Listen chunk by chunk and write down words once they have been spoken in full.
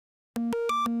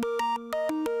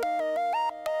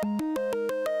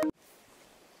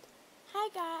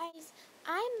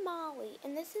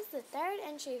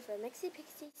entry for Mixie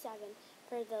Pixie 7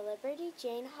 for the Liberty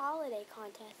Jane Holiday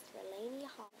Contest for Lainey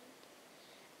Holland.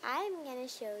 I'm going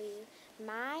to show you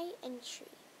my entry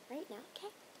right now, okay?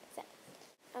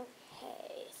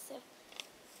 So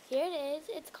here it is.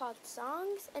 It's called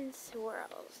Songs and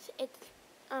Swirls.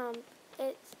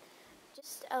 It's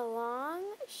just a long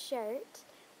shirt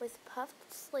with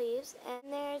puffed sleeves,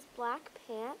 and there's black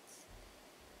pants.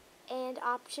 And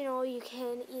optional, you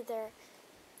can either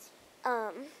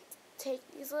take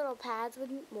these little pads with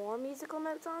more musical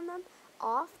notes on them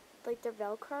off, like they're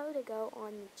Velcro to go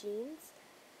on the jeans,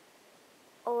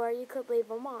 or you could leave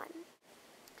them on.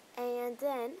 And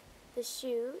then the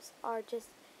shoes are just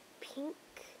pink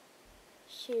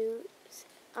shoes,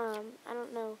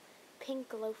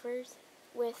 pink loafers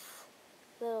with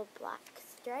little black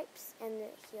stripes, and the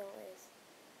heel is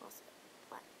also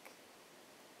black.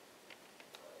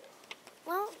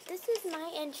 Well, this is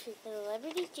my entry for the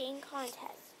Liberty Jane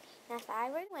contest. Now, if I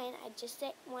were to win, I just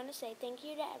want to say thank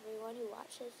you to everyone who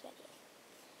watched this video.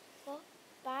 Well,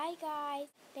 bye guys.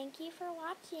 Thank you for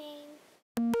watching.